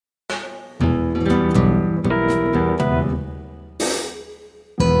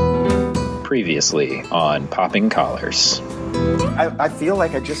Previously on Popping Collars. I feel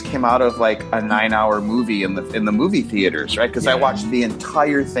like I just came out of like a 9-hour movie in the movie theaters, right? Because I watched the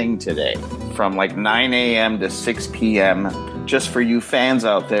entire thing today from like 9 a.m. to 6 p.m. Just for you fans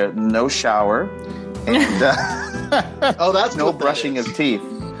out there, no shower and oh, that's no brushing of teeth.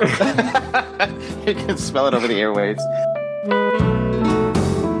 You can smell it over the airwaves.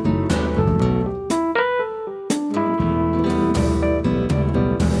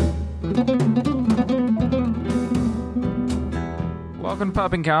 Welcome to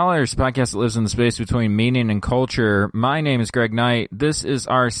Popping Collars, podcast that lives in the space between meaning and culture. My name is Greg Knight. This is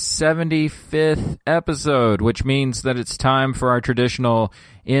our 75th episode, which means that it's time for our traditional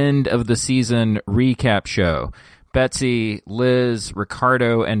end of the season recap show. Betsy, Liz,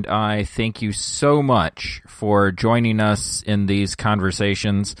 Ricardo, and I thank you so much for joining us in these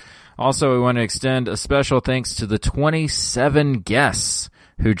conversations. Also, we want to extend a special thanks to the 27 guests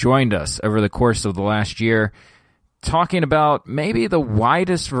who joined us over the course of the last year, talking about maybe the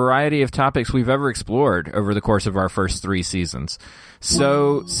widest variety of topics we've ever explored over the course of our first 3 seasons.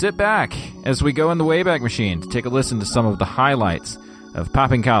 So sit back as we go in the Wayback Machine to take a listen to some of the highlights of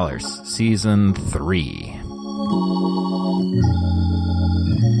Popping Collars Season 3.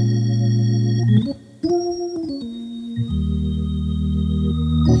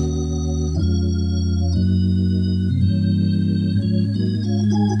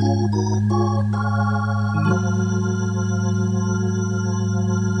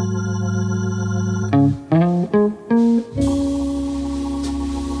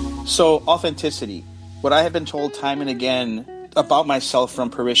 So, authenticity. What I have been told time and again about myself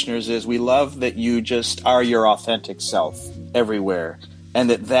from parishioners is we love that you just are your authentic self everywhere, and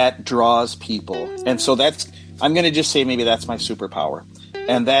that draws people. And so I'm going to just say maybe that's my superpower.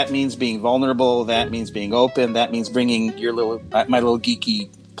 And that means being vulnerable, that means being open, that means bringing my little geeky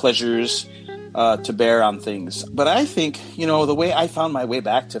pleasures to bear on things. But I think, the way I found my way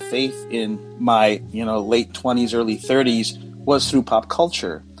back to faith in my, late 20s, early 30s was through pop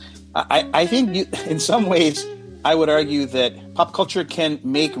culture. I think in some ways I would argue that pop culture can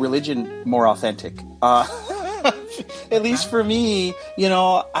make religion more authentic. At least for me,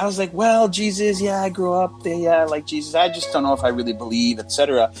 I was like, well, Jesus, I grew up, like Jesus. I just don't know if I really believe,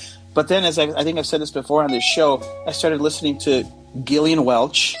 etc. But then, as I think I've said this before on this show, I started listening to Gillian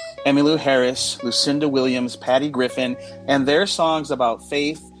Welch, Emmylou Harris, Lucinda Williams, Patty Griffin, and their songs about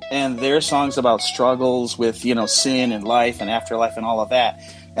faith and their songs about struggles with, sin and life and afterlife and all of that.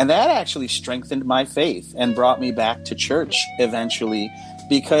 And that actually strengthened my faith and brought me back to church eventually,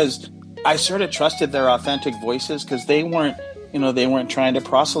 because I sort of trusted their authentic voices, because they weren't trying to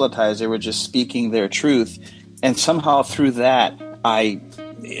proselytize. They were just speaking their truth. And somehow through that,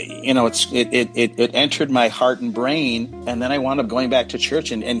 it entered my heart and brain. And then I wound up going back to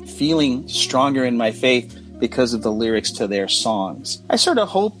church and feeling stronger in my faith because of the lyrics to their songs. I sort of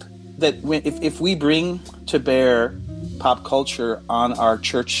hope that if we bring to bear pop culture on our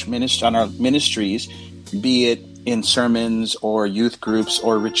church on our ministries, be it in sermons or youth groups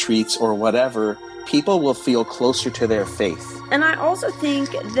or retreats or whatever, people will feel closer to their faith. And I also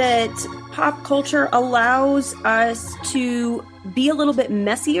think that pop culture allows us to be a little bit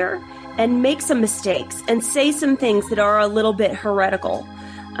messier and make some mistakes and say some things that are a little bit heretical,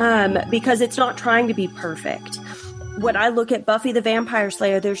 because it's not trying to be perfect. When I look at Buffy the Vampire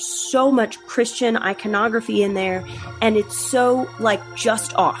Slayer, there's so much Christian iconography in there, and it's so,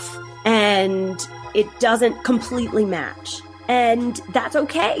 just off, and it doesn't completely match. And that's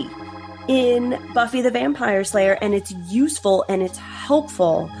okay in Buffy the Vampire Slayer, and it's useful and it's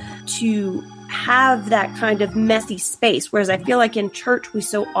helpful to have that kind of messy space, whereas I feel like in church we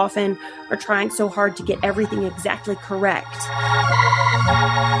so often are trying so hard to get everything exactly correct.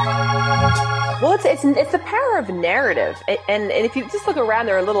 Well, it's the power of narrative, and if you just look around,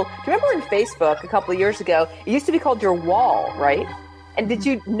 there are do you remember in Facebook a couple of years ago, it used to be called your wall, right? And did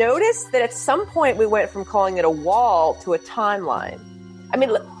you notice that at some point we went from calling it a wall to a timeline? I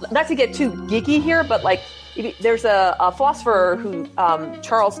mean, not to get too geeky here, but there's a philosopher who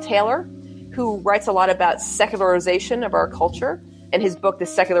Charles Taylor, who writes a lot about secularization of our culture, and his book, The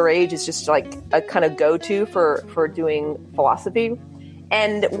Secular Age, is just like a kind of go-to for doing philosophy.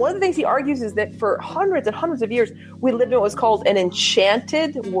 And one of the things he argues is that for hundreds and hundreds of years, we lived in what was called an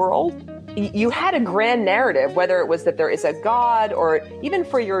enchanted world. You had a grand narrative, whether it was that there is a God or even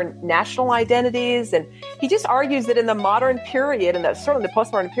for your national identities. And he just argues that in the modern period, and that's certainly the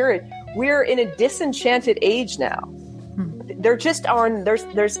postmodern period, we're in a disenchanted age now. There just aren't,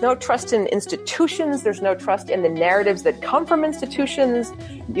 there's no trust in institutions. There's no trust in the narratives that come from institutions.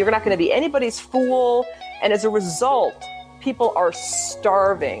 You're not going to be anybody's fool. And as a result, people are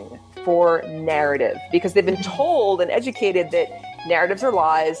starving for narrative because they've been told and educated that narratives are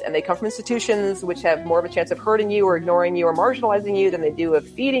lies and they come from institutions which have more of a chance of hurting you or ignoring you or marginalizing you than they do of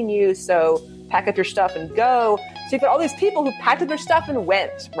feeding you. So pack up your stuff and go. So you've got all these people who packed up their stuff and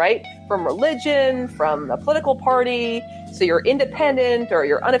went, right? From religion, from a political party. So you're independent or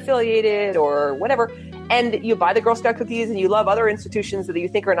you're unaffiliated or whatever. And you buy the Girl Scout cookies and you love other institutions that you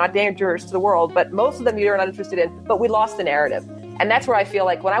think are not dangerous to the world, but most of them you're not interested in. But we lost the narrative. And that's where I feel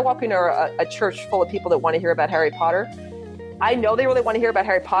like when I walk into a church full of people that want to hear about Harry Potter, I know they really want to hear about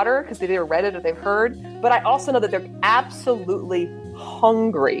Harry Potter because they've either read it or they've heard. But I also know that they're absolutely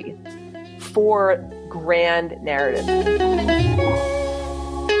hungry for grand narrative.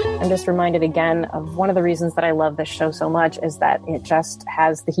 I'm just reminded again of one of the reasons that I love this show so much is that it just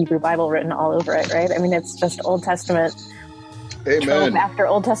has the Hebrew Bible written all over it, right? I mean, it's just Old Testament trope after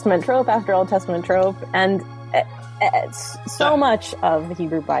Old Testament trope after Old Testament trope. And so much of the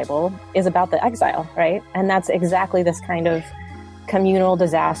Hebrew Bible is about the exile, right? And that's exactly this kind of communal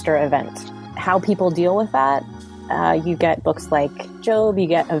disaster event. How people deal with that, you get books like Job, you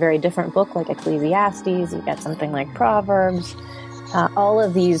get a very different book like Ecclesiastes, you get something like Proverbs, all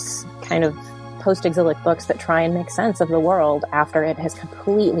of these kind of post-exilic books that try and make sense of the world after it has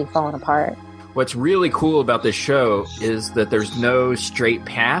completely fallen apart. What's really cool about this show is that there's no straight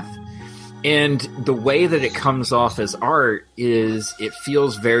path. And the way that it comes off as art is it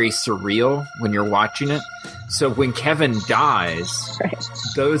feels very surreal when you're watching it. So when Kevin dies, right,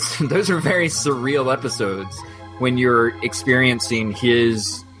 those are very surreal episodes when you're experiencing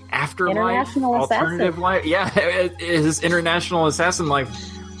his afterlife, alternative life. Yeah, his international assassin life,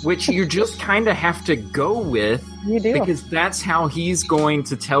 which you just kind of have to go with. You do. Because that's how he's going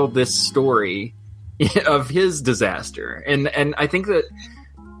to tell this story of his disaster. And I think that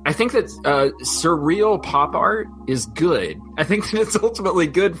surreal pop art is good. I think that it's ultimately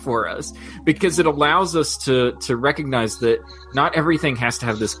good for us because it allows us to recognize that not everything has to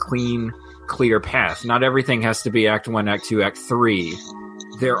have this clean, clear path. Not everything has to be Act 1, Act 2, Act 3.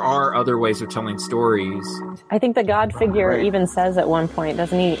 There are other ways of telling stories. I think the God figure even says at one point,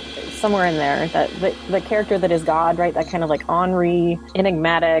 doesn't he, somewhere in there, that the character that is God, right, that kind of like Henri,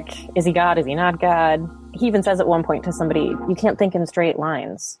 enigmatic, is he God, is he not God? He even says at one point to somebody, you can't think in straight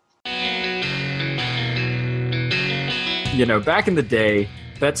lines. You know, back in the day,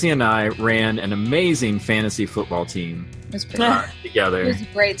 Betsy and I ran an amazing fantasy football team together. It was a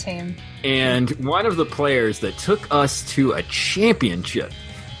great team. And one of the players that took us to a championship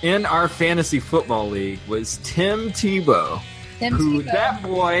in our fantasy football league was Tim Tebow. That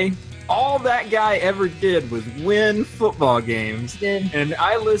boy, all that guy ever did was win football games. And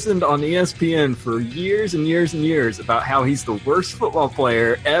I listened on ESPN for years and years and years about how he's the worst football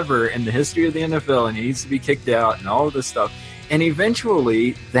player ever in the history of the NFL and he needs to be kicked out and all of this stuff. And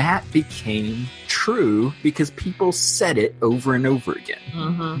eventually that became true because people said it over and over again.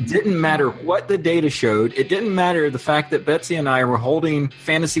 Mm-hmm. Didn't matter what the data showed. It didn't matter the fact that Betsy and I were holding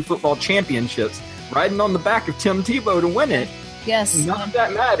fantasy football championships, riding on the back of Tim Tebow to win it. Yes. None of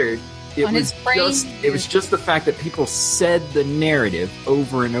that mattered. It was just the fact that people said the narrative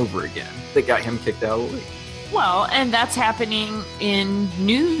over and over again that got him kicked out of the league. Well, and that's happening in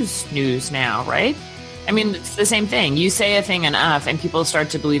news now, right? I mean, it's the same thing. You say a thing enough and people start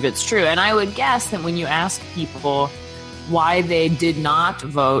to believe it's true. And I would guess that when you ask people why they did not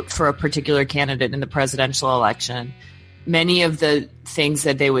vote for a particular candidate in the presidential election, many of the things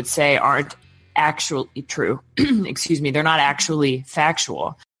that they would say aren't actually true. Excuse me. They're not actually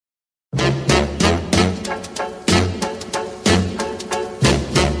factual.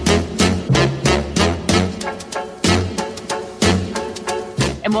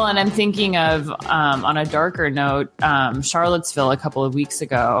 And I'm thinking of, on a darker note, Charlottesville a couple of weeks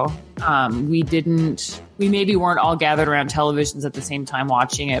ago. We maybe weren't all gathered around televisions at the same time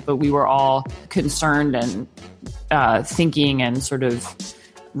watching it, but we were all concerned and thinking and sort of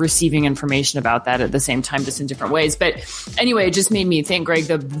receiving information about that at the same time, just in different ways. But anyway, it just made me think, Greg,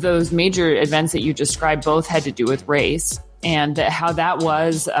 those major events that you described both had to do with race and how that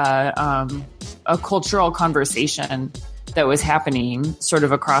was a cultural conversation that was happening sort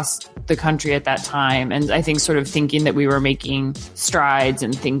of across the country at that time. And I think sort of thinking that we were making strides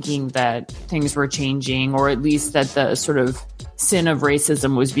and thinking that things were changing, or at least that the sort of sin of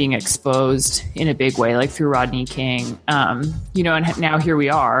racism was being exposed in a big way, like through Rodney King. And now here we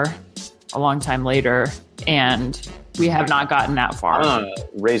are a long time later, and we have not gotten that far. I want to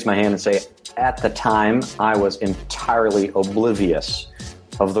raise my hand and say, at the time, I was entirely oblivious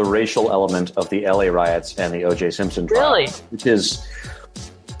of the racial element of the LA riots and the O.J. Simpson trial. Really? Which is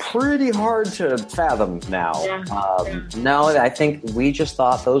pretty hard to fathom now. Yeah. No, I think we just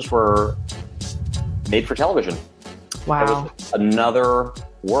thought those were made for television. Wow. It was another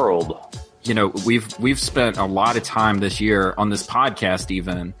world. You know, we've spent a lot of time this year on this podcast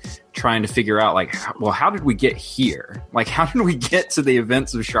even trying to figure out, like, how did we get here? Like, how did we get to the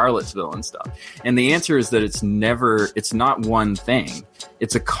events of Charlottesville and stuff? And the answer is that it's not one thing.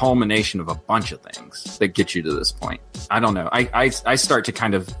 It's a culmination of a bunch of things that get you to this point. I don't know. I start to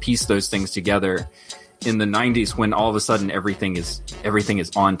kind of piece those things together in the 90s when all of a sudden everything is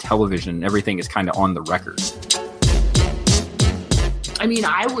on television. Everything is kind of on the record. I mean,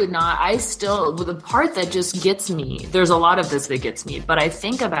 the part that just gets me, there's a lot of this that gets me, but I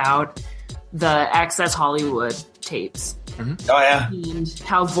think about the Access Hollywood tapes. Mm-hmm. Oh, yeah. And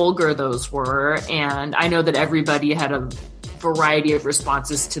how vulgar those were. And I know that everybody had a variety of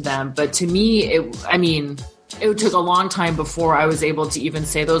responses to them, but to me, it took a long time before I was able to even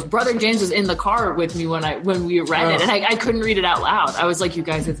say those. Brother James was in the car with me when we read it, and I couldn't read it out loud. I was like, you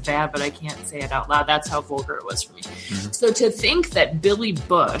guys, it's bad, but I can't say it out loud. That's how vulgar it was for me. Mm-hmm. So to think that Billy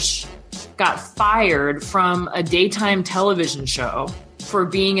Bush got fired from a daytime television show for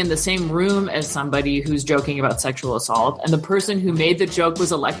being in the same room as somebody who's joking about sexual assault, and the person who made the joke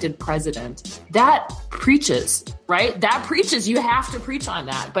was elected president, that preaches, right? That preaches. You have to preach on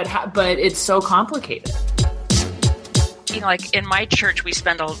that, but it's so complicated. You know, like in my church, we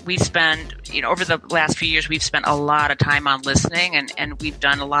spend, over the last few years, we've spent a lot of time on listening, and we've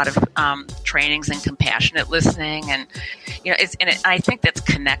done a lot of trainings in compassionate listening, and I think that's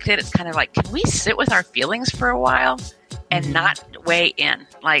connected. It's kind of like, can we sit with our feelings for a while and not weigh in?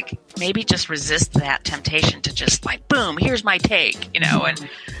 Like, maybe just resist that temptation to just like, boom, here's my take, and.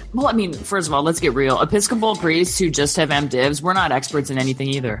 Well, I mean, first of all, let's get real. Episcopal priests who just have MDivs, we're not experts in anything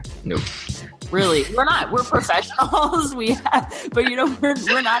either. Nope. Really, we're not. We're professionals. But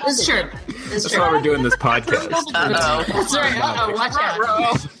we're not. It's true. That's why we're doing this podcast. That's right. Watch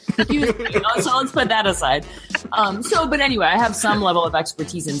out. So let's put that aside. But anyway, I have some level of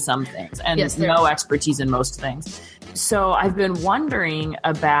expertise in some things, and no expertise in most things. So I've been wondering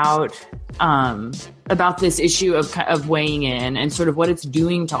about this issue of weighing in and sort of what it's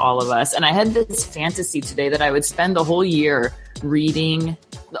doing to all of us. And I had this fantasy today that I would spend the whole year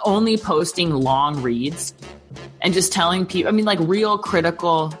only posting long reads and just telling people, like real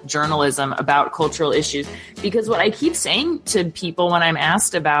critical journalism about cultural issues. Because what I keep saying to people when I'm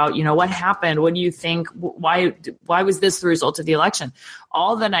asked about, what happened, what do you think, why was this the result of the election?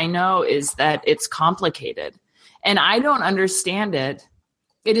 All that I know is that it's complicated. And I don't understand it.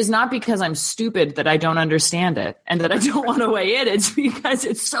 It is not because I'm stupid that I don't understand it and that I don't want to weigh in. It's because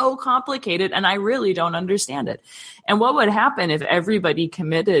it's so complicated and I really don't understand it. And what would happen if everybody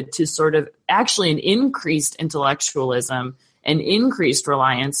committed to sort of actually an increased intellectualism and increased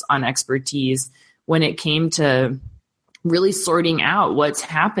reliance on expertise when it came to really sorting out what's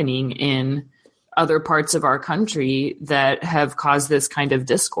happening in other parts of our country that have caused this kind of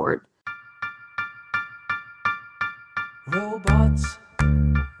discord? Robots,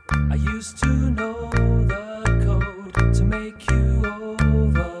 I used to know the code to make you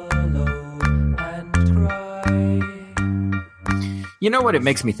overload and cry. You know what it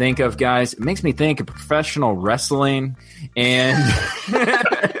makes me think of, guys? It makes me think of professional wrestling and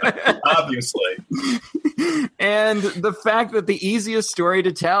obviously. And the fact that the easiest story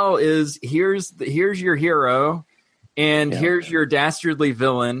to tell is here's your hero and here's your dastardly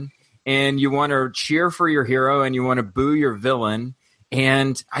villain, and you want to cheer for your hero and you want to boo your villain.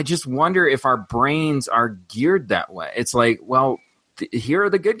 And I just wonder if our brains are geared that way. It's like, well, here are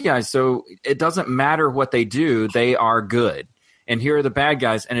the good guys, so it doesn't matter what they do, they are good. And here are the bad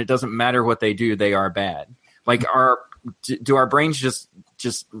guys, and it doesn't matter what they do, they are bad. Like, do our brains just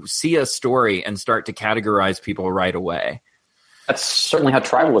see a story and start to categorize people right away? That's certainly how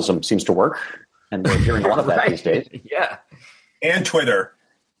tribalism seems to work, and we're hearing a lot of that these days. Yeah. And Twitter.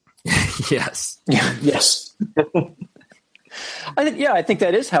 Yes. Yes. I think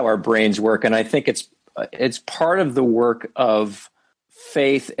that is how our brains work, and I think it's part of the work of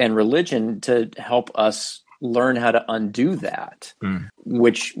faith and religion to help us learn how to undo that,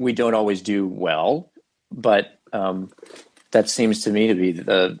 which we don't always do well, but that seems to me to be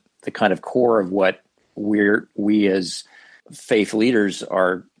the kind of core of what we as faith leaders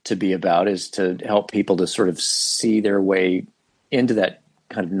are to be about, is to help people to sort of see their way into that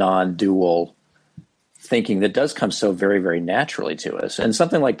kind of non-dual thinking that does come so very, very naturally to us. And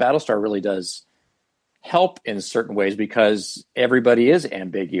something like Battlestar really does help in certain ways, because everybody is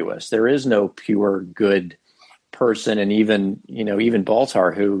ambiguous. There is no pure good person, and even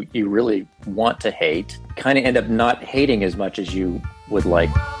Baltar, who you really want to hate, kind of end up not hating as much as you would like.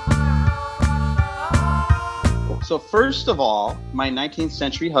 So first of all, my 19th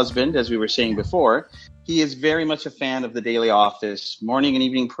century husband, as we were saying before, he is very much a fan of the daily office, morning and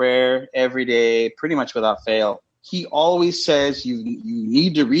evening prayer every day, pretty much without fail. He always says, you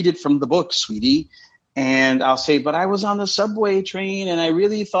need to read it from the book, sweetie. And I'll say, but I was on the subway train and I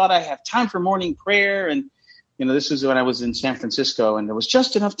really thought I have time for morning prayer. And, this is when I was in San Francisco and there was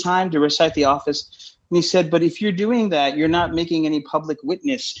just enough time to recite the office. And he said, but if you're doing that, you're not making any public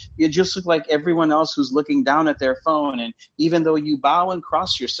witness. You just look like everyone else who's looking down at their phone. And even though you bow and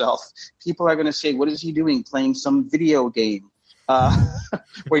cross yourself, people are going to say, what is he doing? Playing some video game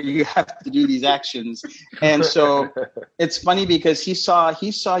where you have to do these actions. And so it's funny because he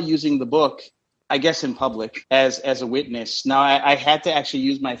saw using the book, I guess, in public as a witness. Now, I had to actually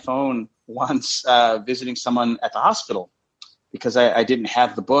use my phone once visiting someone at the hospital because I didn't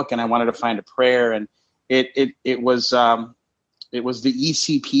have the book and I wanted to find a prayer. And it was the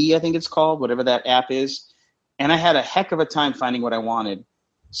ECP, I think it's called, whatever that app is. And I had a heck of a time finding what I wanted.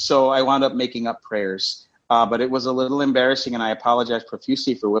 So I wound up making up prayers. But it was a little embarrassing, and I apologize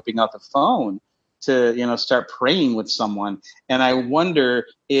profusely for whipping out the phone to, start praying with someone. And I wonder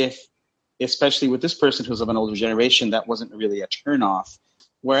if, especially with this person who's of an older generation, that wasn't really a turnoff.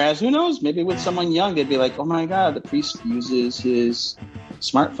 Whereas, who knows, maybe with someone young, they'd be like, oh my God, the priest uses his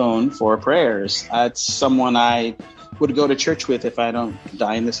smartphone for prayers. It's someone I would go to church with if I don't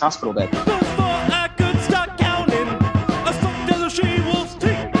die in this hospital bed. I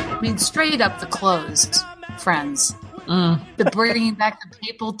mean, straight up the clothes, friends. The bringing back the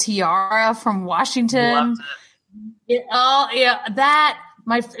papal tiara from Washington.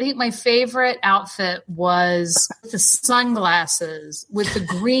 My favorite outfit was the sunglasses with the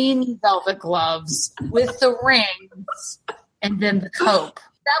green velvet gloves with the rings and then the cope.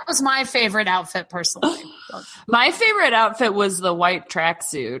 That was my favorite outfit personally. My favorite outfit was the white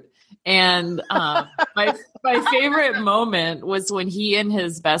tracksuit. And my favorite moment was when he and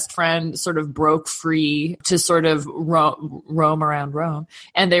his best friend sort of broke free to sort of roam around Rome.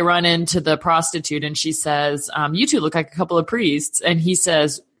 And they run into the prostitute and she says, you two look like a couple of priests. And he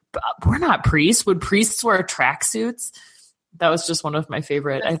says, we're not priests. Would priests wear tracksuits? That was just one of my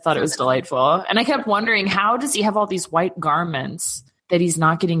favorite. I thought it was delightful. And I kept wondering, how does he have all these white garments that he's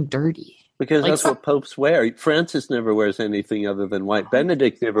not getting dirty? Because that's what popes wear. Francis never wears anything other than white.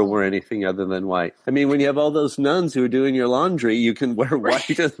 Benedict never wore anything other than white. I mean, when you have all those nuns who are doing your laundry, you can wear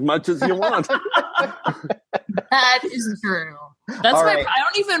white as much as you want. That is true. I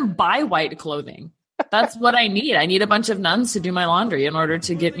don't even buy white clothing. That's what I need. I need a bunch of nuns to do my laundry in order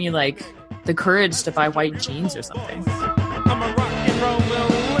to get me like the courage to buy white jeans or something. I'm a rock and roll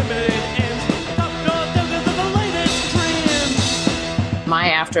limited and the latest trends. My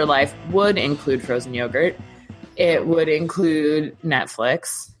afterlife would include frozen yogurt. It would include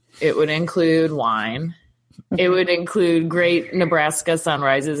Netflix. It would include wine. It would include great Nebraska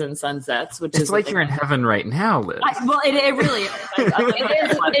sunrises and sunsets, which it's is like you're in heaven right now, Liz. It really is.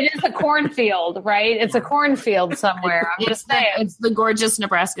 It is a cornfield, right? It's a cornfield somewhere. It's the gorgeous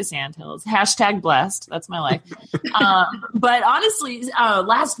Nebraska sandhills. # blessed. That's my life. But honestly,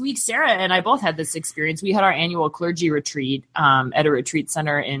 last week, Sarah and I both had this experience. We had our annual clergy retreat at a retreat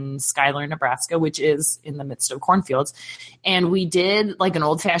center in Schuyler, Nebraska, which is in the midst of cornfields. And we did like an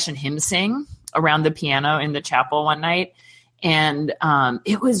old-fashioned hymn sing around the piano in the chapel one night. And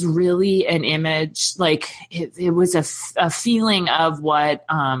it was really an image, like it was a feeling of what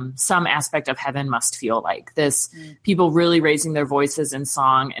some aspect of heaven must feel like. This people really raising their voices in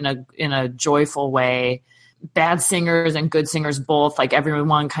song in a joyful way, bad singers and good singers both, like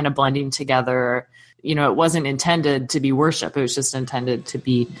everyone kind of blending together. It wasn't intended to be worship. It was just intended to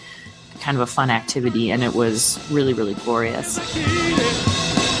be kind of a fun activity. And it was really, really glorious.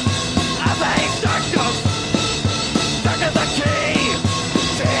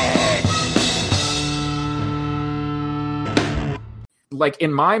 Like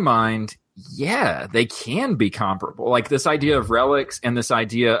in my mind, yeah, they can be comparable. Like this idea of relics and this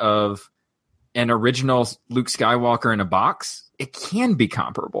idea of an original Luke Skywalker in a box, it can be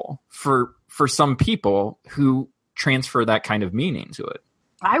comparable for some people who transfer that kind of meaning to it.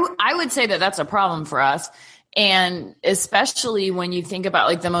 I would say that that's a problem for us. And especially when you think about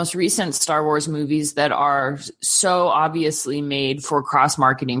like the most recent Star Wars movies that are so obviously made for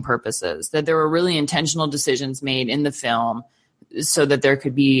cross-marketing purposes, that there were really intentional decisions made in the film so that there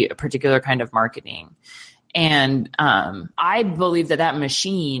could be a particular kind of marketing. And I believe that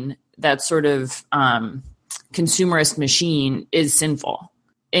machine, that sort of consumerist machine, is sinful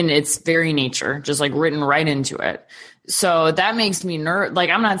in its very nature, just like written right into it. So that makes me like,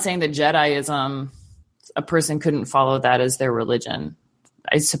 I'm not saying that Jediism, a person couldn't follow that as their religion.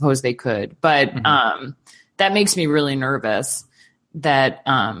 I suppose they could, but that makes me really nervous that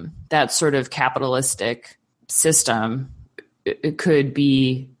that sort of capitalistic system it could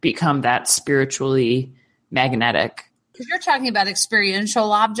become that spiritually magnetic. Because you're talking about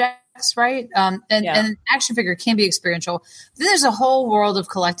experiential objects, right? And an action figure can be experiential. Then there's a whole world of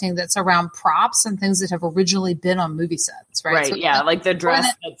collecting that's around props and things that have originally been on movie sets, right? Right, So like the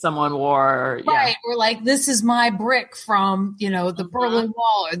dress that someone wore. Right, or like, this is my brick from, the Berlin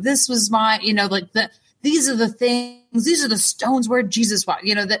Wall, or this was my, these are the things, these are the stones where Jesus walked,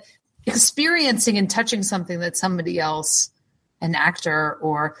 that experiencing and touching something that somebody else, an actor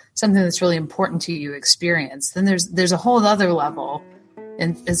or something that's really important to you, experience. Then there's a whole other level,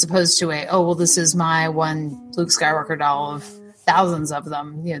 and as opposed to this is my one Luke Skywalker doll of thousands of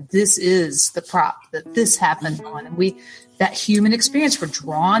them. This is the prop that this happened on, and that human experience, we're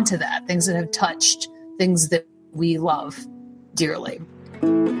drawn to that, things that have touched things that we love dearly.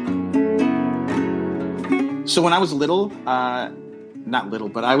 So when I was little, not little,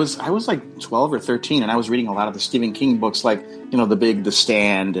 but I was like 12 or 13, and I was reading a lot of the Stephen King books, like, The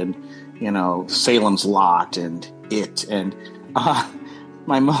Stand, and, Salem's Lot, and It. And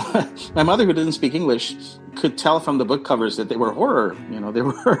my mother, who didn't speak English, could tell from the book covers that they were horror, they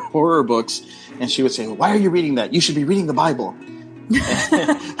were horror books. And she would say, "Well, why are you reading that? You should be reading the Bible."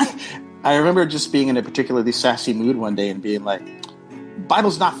 I remember just being in a particularly sassy mood one day and being like,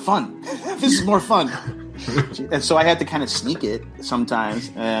 "Bible's not fun. This is more fun." And so I had to kind of sneak it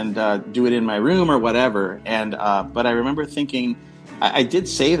sometimes and do it in my room or whatever. And but I remember thinking, I did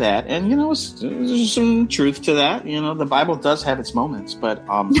say that, and there's some truth to that. The Bible does have its moments, but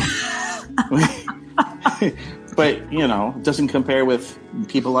but it doesn't compare with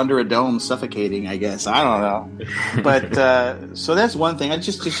people under a dome suffocating, I guess. I don't know. But so that's one thing. It's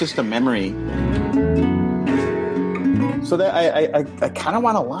just a memory. So that I kind of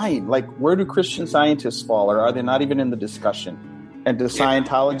want to line, like, where do Christian Scientists fall, or are they not even in the discussion? And does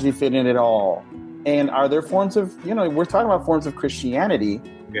Scientology fit in at all? And are there forms of, we're talking about forms of Christianity.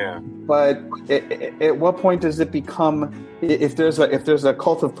 Yeah. But at what point does it become, if there's a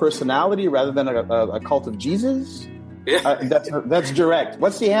cult of personality rather than a cult of Jesus? Yeah. That's direct.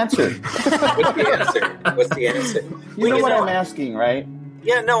 What's the answer? What's the answer? You know what I'm asking, right?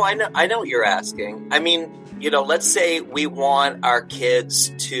 Yeah, no, I know what you're asking. I mean, let's say we want our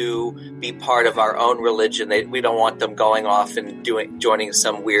kids to be part of our own religion. We don't want them going off and joining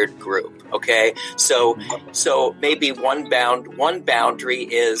some weird group. Okay, so maybe one boundary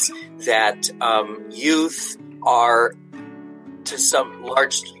is that youth are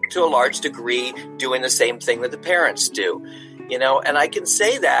to a large degree doing the same thing that the parents do. And I can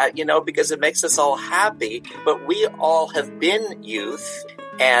say that, because it makes us all happy, but we all have been youth,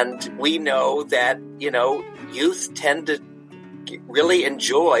 and we know that, youth tend to really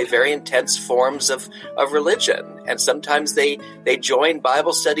enjoy very intense forms of religion. And sometimes they join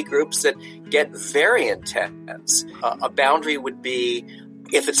Bible study groups that get very intense. A boundary would be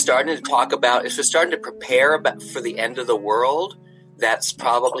if it's starting to prepare for the end of the world. That's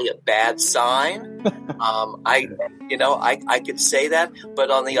probably a bad sign. I could say that,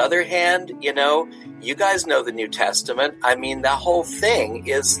 but on the other hand, you guys know the New Testament. I mean, that whole thing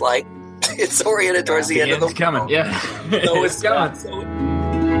is like, it's oriented towards the end of the world. Coming, yeah. So it's coming.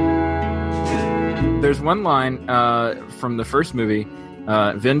 There's one line from the first movie.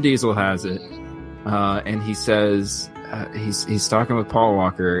 Vin Diesel has it, and he says he's talking with Paul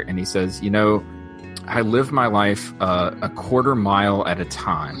Walker, and he says, I live my life a quarter mile at a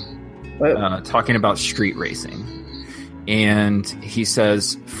time, talking about street racing. And he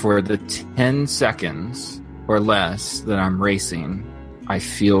says, for the 10 seconds or less that I'm racing, I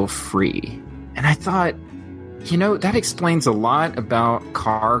feel free. And I thought, that explains a lot about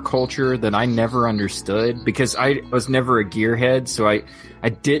car culture that I never understood, because I was never a gearhead. So I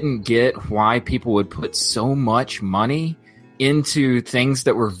didn't get why people would put so much money into things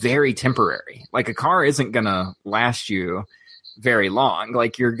that were very temporary. Like, a car isn't going to last you very long.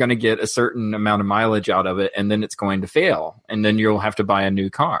 Like, you're going to get a certain amount of mileage out of it, and then it's going to fail, and then you'll have to buy a new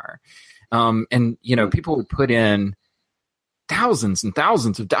car. And people would put in thousands and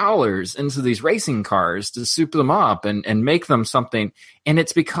thousands of dollars into these racing cars to soup them up and make them something. And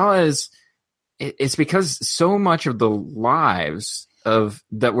it's because so much of the lives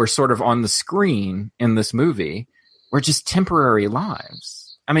that were sort of on the screen in this movie were just temporary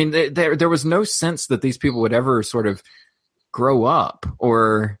lives. I mean, there was no sense that these people would ever sort of grow up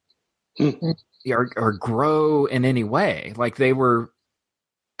or grow in any way. Like,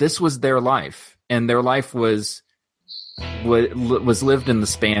 this was their life, and their life was lived in the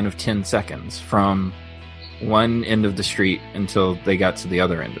span of 10 seconds from one end of the street until they got to the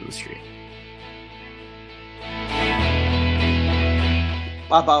other end of the street.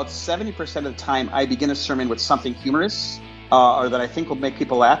 about 70% of the time, I begin a sermon with something humorous or that I think will make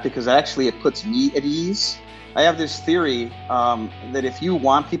people laugh because actually it puts me at ease. I have this theory that if you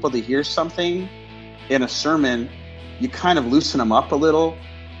want people to hear something in a sermon, you kind of loosen them up a little.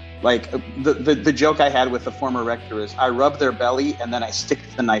 Like the joke I had with the former rector is I rub their belly and then I stick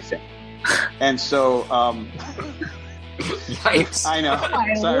the knife in. And so... Yikes. I know. Oh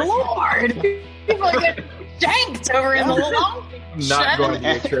my Sorry. Lord. People are getting janked over in the long. Not going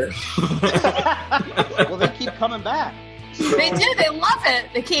to church. Well, they keep coming back. They do. They love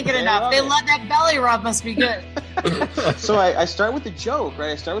it. They can't get enough. They love that belly rub. Must be good. So I start with a joke, right?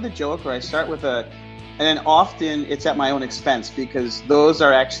 I start with a joke, or I start with and then often it's at my own expense because those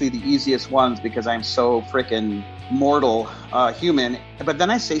are actually the easiest ones because I'm so freaking mortal human. But then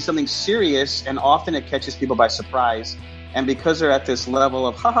I say something serious, and often it catches people by surprise. And because they're at this level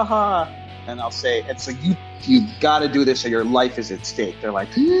of ha ha ha, and I'll say, it's like you got to do this or your life is at stake. They're like,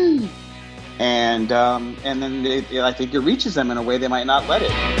 and then I think it reaches them in a way they might not let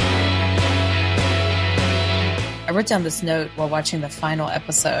it. I wrote down this note while watching the final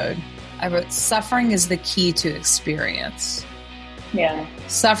episode. I wrote, suffering is the key to experience. Yeah.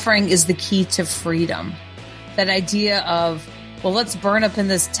 Suffering is the key to freedom. That idea of, well, let's burn up in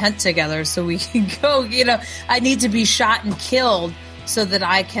this tent together so we can go, I need to be shot and killed so that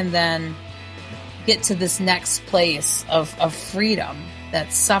I can then get to this next place of freedom.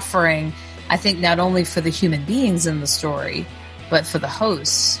 That suffering, I think, not only for the human beings in the story, but for the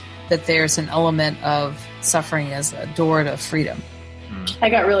hosts, that there's an element of suffering as a door to freedom. I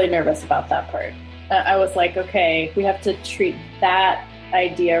got really nervous about that part. I was like, okay, we have to treat that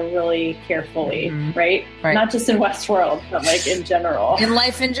idea really carefully, right? Not just in Westworld, but like in general. In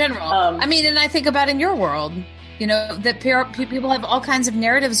life in general. And I think about in your world, that people have all kinds of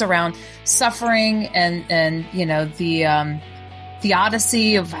narratives around suffering and the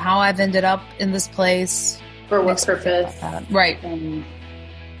odyssey of how I've ended up in this place. For what purpose. Right.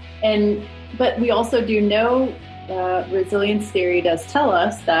 But we also do know resilience theory does tell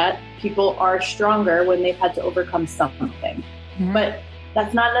us that people are stronger when they've had to overcome something. Mm-hmm. But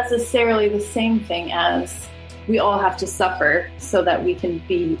that's not necessarily the same thing as we all have to suffer so that we can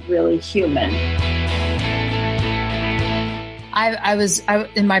be really human. I was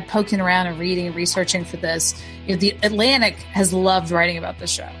in my poking around and reading and researching for this. The Atlantic has loved writing about the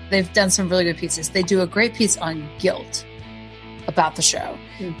show. They've done some really good pieces. They do a great piece on guilt about the show.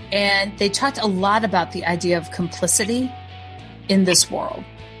 And they talked a lot about the idea of complicity in this world.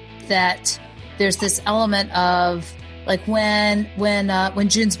 That there's this element of like when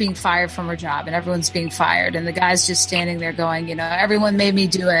June's being fired from her job and everyone's being fired and the guy's just standing there going, everyone made me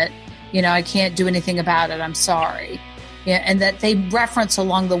do it. I can't do anything about it. I'm sorry. Yeah, and that they reference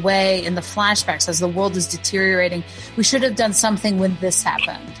along the way in the flashbacks as the world is deteriorating. We should have done something when this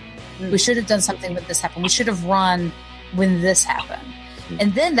happened. We should have done something when this happened. We should have run when this happened.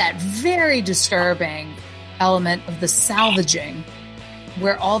 And then that very disturbing element of the salvaging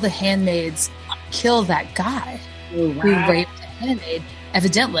where all the handmaids kill that guy who raped the handmaid.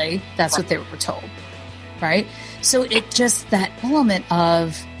 Evidently, that's what they were told, right? So it just that element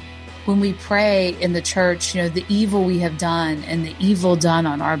of when we pray in the church, the evil we have done and the evil done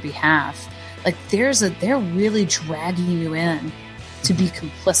on our behalf, like they're really dragging you in to be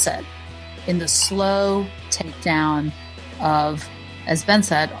complicit in the slow takedown of, as Ben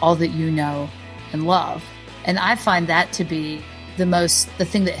said, all that you know and love. And I find that to be the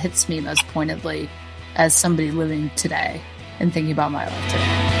thing that hits me most pointedly as somebody living today and thinking about my life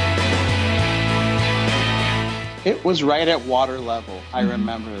today. It was right at water level. I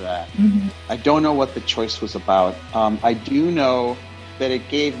remember that. I don't know what the choice was about. I do know that it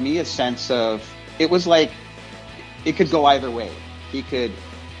gave me a sense of, it was like, it could go either way. He could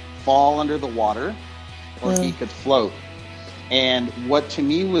fall under the water or he could float. And what to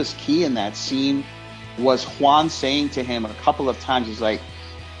me was key in that scene was Juan saying to him a couple of times, he's like,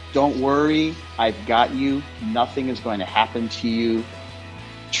 don't worry, I've got you. Nothing is going to happen to you.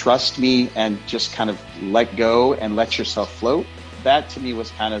 Trust me, and just kind of let go and let yourself float. That to me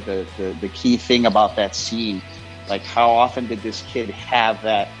was kind of the key thing about that scene. Like, how often did this kid have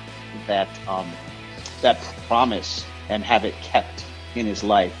that promise and have it kept in his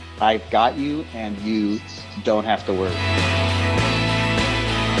life? I've got you, and you don't have to worry.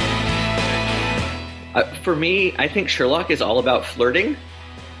 For me, I think Sherlock is all about flirting.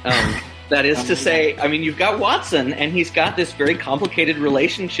 That is to say, you've got Watson, and he's got this very complicated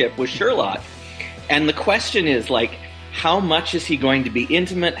relationship with Sherlock. And the question is, like, how much is he going to be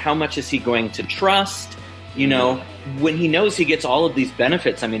intimate? How much is he going to trust? When he knows he gets all of these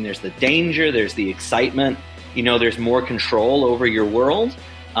benefits, there's the danger, there's the excitement, there's more control over your world.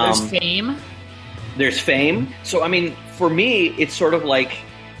 There's fame. There's fame. So, I mean, for me, it's sort of like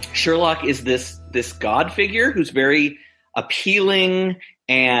Sherlock is this god figure who's very appealing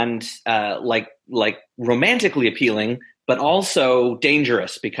and like romantically appealing, but also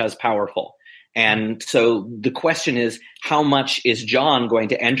dangerous because powerful. And so the question is, how much is John going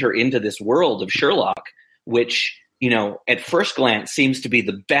to enter into this world of Sherlock, which, at first glance seems to be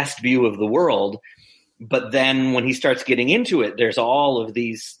the best view of the world. But then when he starts getting into it, there's all of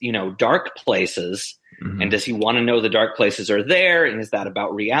these, dark places. Mm-hmm. And does he want to know the dark places are there? And is that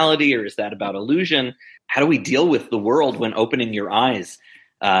about reality or is that about illusion? How do we deal with the world when opening your eyes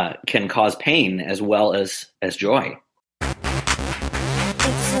can cause pain as well as joy?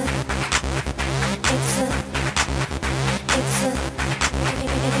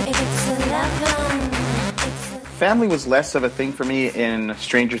 Family was less of a thing for me in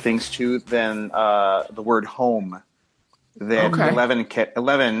Stranger Things 2 than the word home. That okay.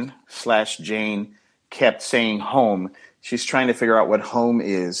 11/Jane kept saying home. She's trying to figure out what home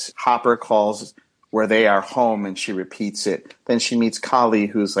is. Hopper calls where they are home, and she repeats it. Then she meets Kali,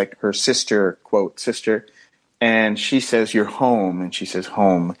 who's like her sister, quote, sister, and she says, "You're home," and she says,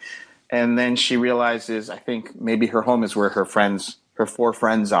 "Home." And then she realizes, I think maybe her home is where her 4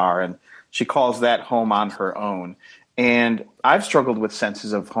 friends are, and she calls that home on her own. And I've struggled with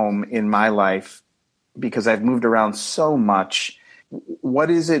senses of home in my life because I've moved around so much. What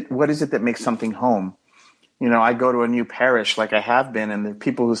is it that makes something home? I go to a new parish like I have been, and there are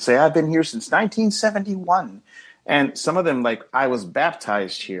people who say, I've been here since 1971. And some of them, like, I was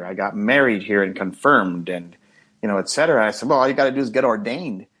baptized here. I got married here and confirmed and, et cetera. I said, well, all you got to do is get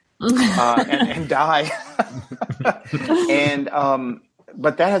ordained and die.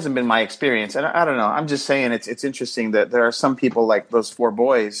 But that hasn't been my experience. And I don't know. I'm just saying it's interesting that there are some people like those 4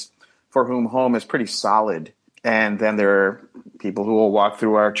 boys for whom home is pretty solid. And then there are people who will walk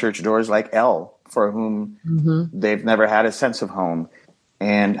through our church doors like Elle, for whom they've never had a sense of home.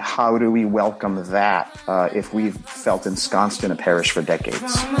 And how do we welcome that if we've felt ensconced in a parish for decades?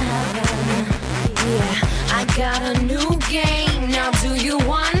 I got a new game. Now do you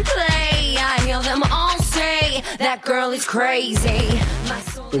want to play? I hear them all say that girl is crazy.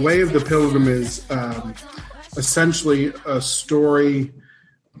 The Way of the Pilgrim is essentially a story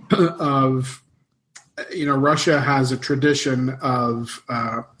of, Russia has a tradition of,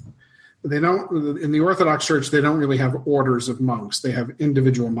 in the Orthodox Church, they don't really have orders of monks. They have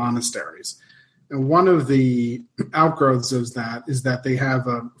individual monasteries. And one of the outgrowths of that is that they have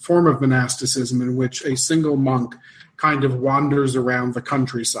a form of monasticism in which a single monk kind of wanders around the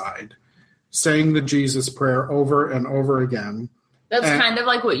countryside, saying the Jesus prayer over and over again. That's kind of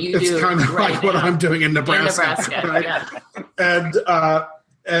like what you do. It's kind of right like now. What I'm doing in Nebraska. Right? Yeah.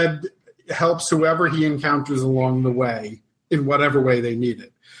 And helps whoever he encounters along the way in whatever way they need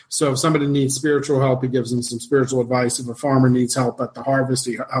it. So if somebody needs spiritual help, he gives them some spiritual advice. If a farmer needs help at the harvest,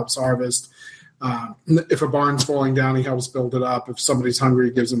 he helps harvest. If a barn's falling down, he helps build it up. If somebody's hungry,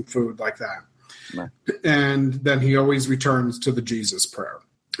 he gives them food like that. Right. And then he always returns to the Jesus prayer.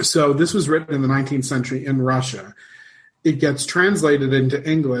 So this was written in the 19th century in Russia. It gets translated into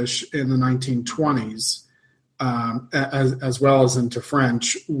English in the 1920s, as well as into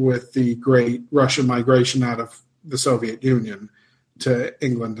French with the great Russian migration out of the Soviet Union to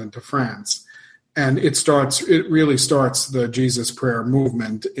England and to France. And it really starts the Jesus prayer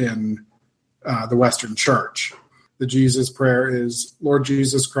movement in the Western Church. The Jesus prayer is, Lord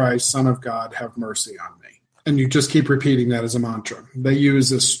Jesus Christ, Son of God, have mercy on me. And you just keep repeating that as a mantra. They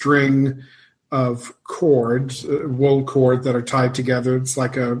use a string of cords, wool cord that are tied together. It's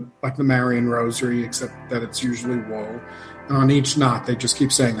like the Marian Rosary, except that it's usually wool. And on each knot, they just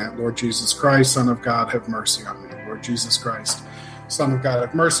keep saying that, Lord Jesus Christ, Son of God, have mercy on me. Lord Jesus Christ, Son of God,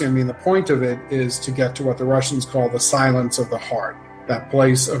 have mercy on me. And the point of it is to get to what the Russians call the silence of the heart, that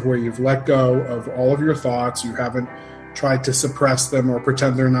place of where you've let go of all of your thoughts. You haven't tried to suppress them or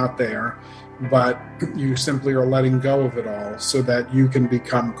pretend they're not there, but you simply are letting go of it all so that you can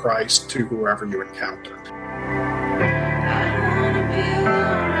become Christ to whoever you encounter.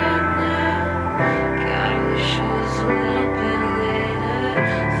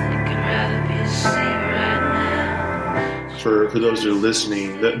 For those who are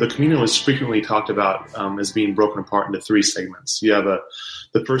listening, the communion is frequently talked about as being broken apart into 3 segments. You have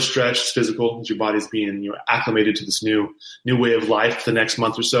the first stretch is physical, as your body's being acclimated to this new way of life for the next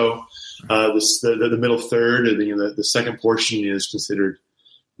month or so. The middle third, or the second portion is considered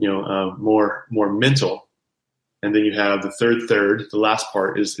more mental, and then you have the third. The last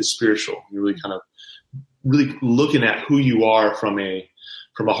part is spiritual. You're really looking at who you are from a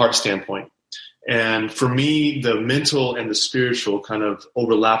heart standpoint. And for me, the mental and the spiritual kind of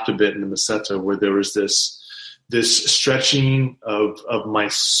overlapped a bit in the Meseta, where there was this stretching of my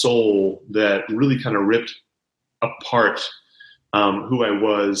soul that really kind of ripped apart who I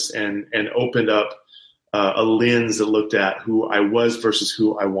was and opened up a lens that looked at who I was versus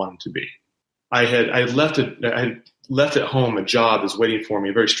who I wanted to be. I had left at home a job that was waiting for me,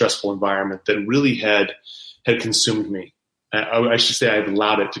 a very stressful environment that really had consumed me. I should say I had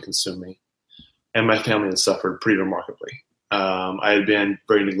allowed it to consume me. And my family had suffered pretty remarkably. I had been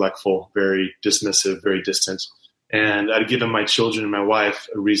very neglectful, very dismissive, very distant. And I'd given my children and my wife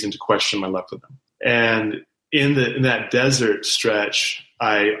a reason to question my love for them. And in that desert stretch,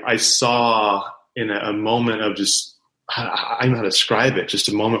 I saw in a moment of just, I don't know how to describe it, just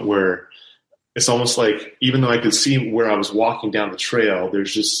a moment where it's almost like, even though I could see where I was walking down the trail,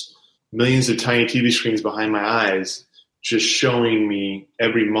 there's just millions of tiny TV screens behind my eyes, just showing me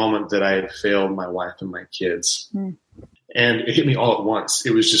every moment that I had failed my wife and my kids. Mm. And it hit me all at once.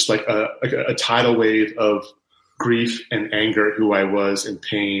 It was just like a tidal wave of grief and anger, who I was, and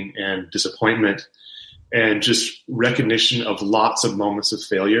pain and disappointment, and just recognition of lots of moments of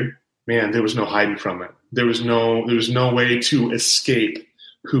failure. Man, there was no hiding from it. There was no way to escape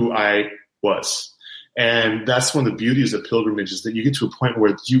who I was. And that's one of the beauties of pilgrimage, is that you get to a point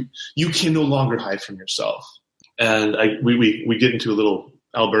where you can no longer hide from yourself. And we get into a little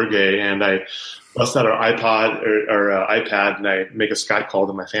albergue, and I bust out our iPod or iPad, and I make a Skype call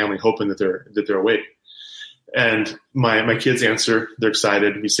to my family, hoping that they're awake. And my kids answer. They're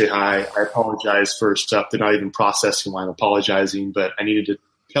excited. We say hi. I apologize for stuff they're not even processing why I'm apologizing, but I needed to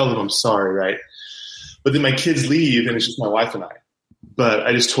tell them I'm sorry, right? But then my kids leave, and it's just my wife and I. But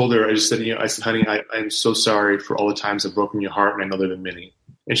I just told her, I said, honey, I'm so sorry for all the times I've broken your heart, and I know there have been many.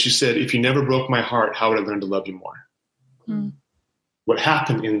 And she said, if you never broke my heart, how would I learn to love you more? Mm. What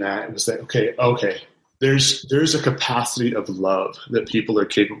happened in that was that, okay, there's a capacity of love that people are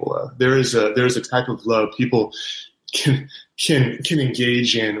capable of. There's a type of love people can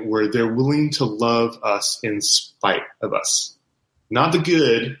engage in, where they're willing to love us in spite of us. Not the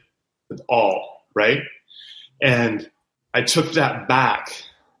good, but all, right? And I took that back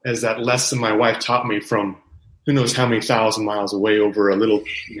as that lesson my wife taught me from who knows how many thousand miles away, over a little,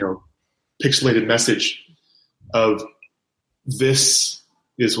 pixelated message of, this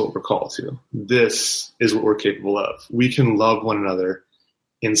is what we're called to. This is what we're capable of. We can love one another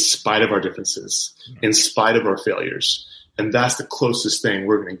in spite of our differences, in spite of our failures. And that's the closest thing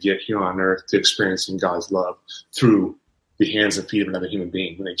we're going to get here on earth to experiencing God's love, through the hands and feet of another human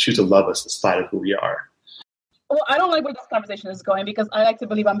being, when they choose to love us in spite of who we are. Well, I don't like where this conversation is going, because I like to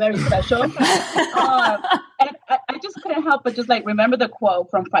believe I'm very special. And I just couldn't help but just remember the quote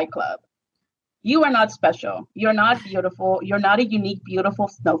from Fight Club. You are not special. You're not beautiful. You're not a unique, beautiful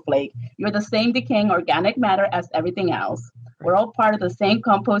snowflake. You're the same decaying organic matter as everything else. We're all part of the same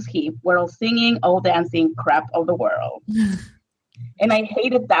compost heap. We're all singing, all dancing, crap of the world. And I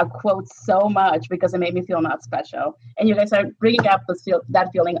hated that quote so much, because it made me feel not special. And you guys are bringing up that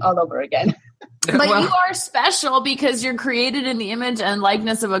feeling all over again. But you are special, because you're created in the image and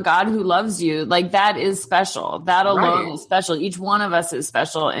likeness of a God who loves you. That is special. That alone is special. Each one of us is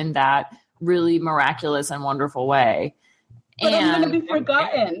special in that really miraculous and wonderful way. But I'm going to be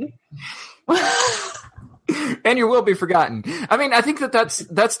forgotten. And you will be forgotten. I mean, I think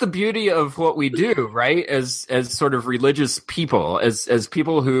that's the beauty of what we do, right? As sort of religious people, as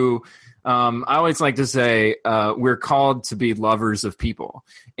people who, I always like to say, we're called to be lovers of people.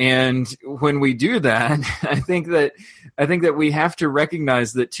 And when we do that, I think that we have to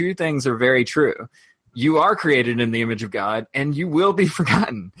recognize that two things are very true. You are created in the image of God, and you will be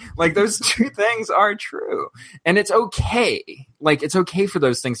forgotten. Those two things are true. And it's okay. It's okay for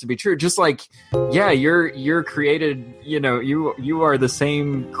those things to be true. Just you're created, you are the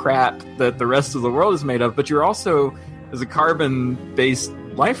same crap that the rest of the world is made of, but you're also, as a carbon-based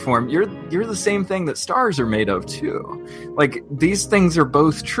life form, you're the same thing that stars are made of too. These things are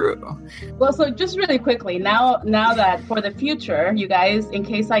both true. Well, so just really quickly, now that for the future, you guys, in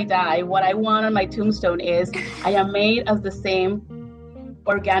case I die, what I want on my tombstone is, I am made as the same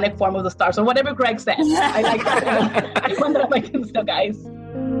organic form of the stars, or whatever Greg said. I like that. I want that on my tombstone, guys.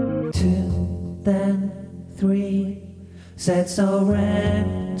 2, then 3, said so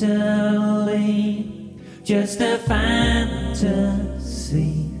randomly, just a fantasy,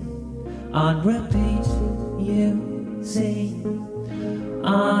 on repeat you see.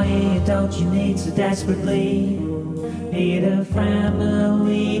 Oh, yeah, don't you need so desperately, need a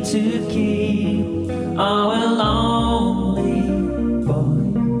family to keep. Oh, a lonely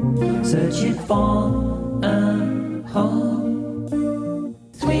boy, searching for a home.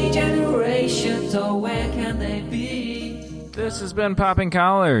 3 generations patients, oh, where can they be? This has been Popping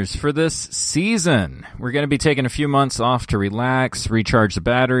Collars for this season. We're going to be taking a few months off to relax, recharge the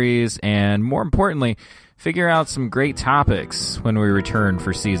batteries, and more importantly, figure out some great topics when we return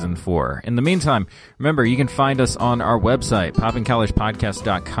for season 4. In the meantime, remember, you can find us on our website,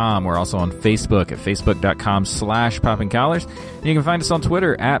 poppingcollarspodcast.com. We're also on Facebook at facebook.com/poppingcollars. And you can find us on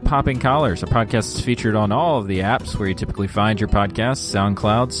Twitter at poppingcollars. Our podcast is featured on all of the apps where you typically find your podcasts,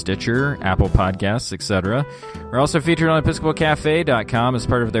 SoundCloud, Stitcher, Apple Podcasts, etc. We're also featured on episcopalcafe.com as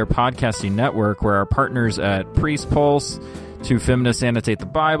part of their podcasting network, where our partners at Priest Pulse, Two Feminists Annotate the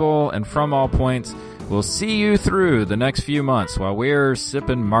Bible, and From All Points will see you through the next few months while we're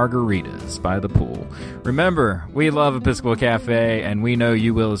sipping margaritas by the pool. Remember, we love Episcopal Cafe, and we know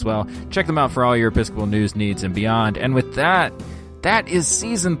you will as well. Check them out for all your Episcopal news, needs, and beyond. And with that, that is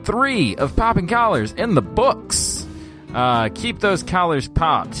Season 3 of Popping Collars in the books. Keep those collars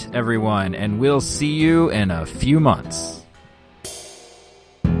popped, everyone, and we'll see you in a few months.